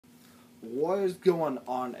What is going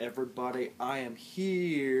on, everybody? I am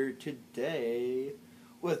here today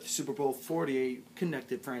with Super Bowl 48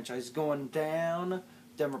 connected franchise going down.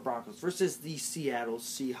 Denver Broncos versus the Seattle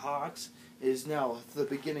Seahawks. It is now the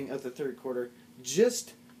beginning of the third quarter,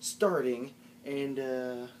 just starting, and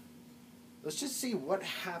let's just see what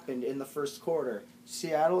happened in the first quarter.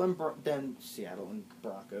 Seattle and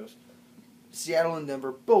Broncos. Seattle and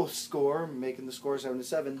Denver both score, making the score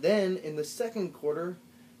 7-7. Then in the second quarter,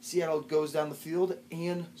 Seattle goes down the field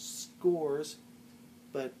and scores,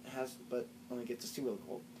 but only gets a field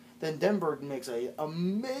goal. Then Denver makes an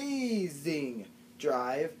amazing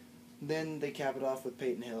drive. Then they cap it off with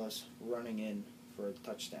Peyton Hillis running in for a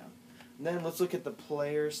touchdown. And then let's look at the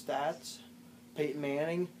player stats. Peyton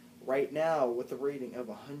Manning, right now with a rating of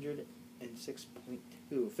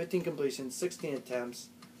 106.2, 15 completions, 16 attempts,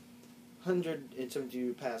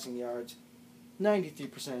 172 passing yards,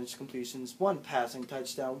 93% completions, 1 passing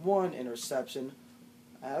touchdown, 1 interception.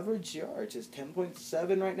 Average yards is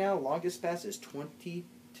 10.7 right now. Longest pass is 22.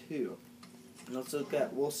 And let's look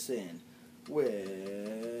at Wilson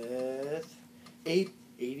with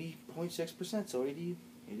 80.6%, so 80,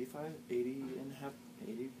 85, 80 and a half,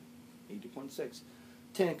 80.6.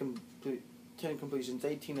 10 completions,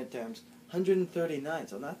 18 attempts, 139,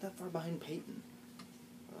 so not that far behind Peyton.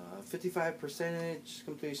 55%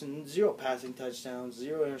 completion, 0 passing touchdowns,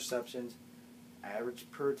 0 interceptions. Average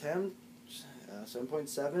per attempt,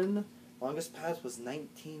 7.7. Longest pass was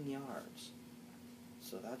 19 yards.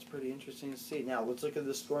 So that's pretty interesting to see. Now let's look at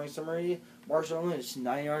the scoring summary. Marshawn Lynch,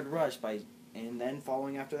 9-yard rush and then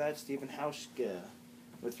following after that, Stephen Hauschka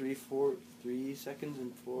with 3 minutes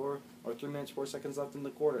 4 seconds left in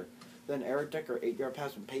the quarter. Then Eric Decker, 8-yard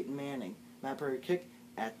pass from Peyton Manning. Matt Perry kick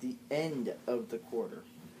at the end of the quarter.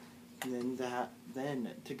 And then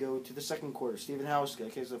to go to the second quarter, Stephen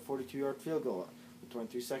Hauschka kicks a 42-yard field goal with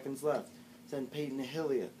 23 seconds left. Then Peyton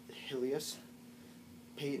Hillis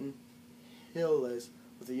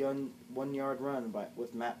with a 1-yard run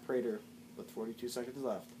with Matt Prater with 42 seconds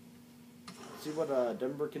left. Let's see what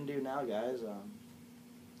Denver can do now, guys.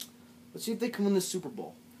 Let's see if they can win the Super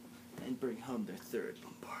Bowl and bring home their third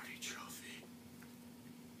Lombardi Trophy.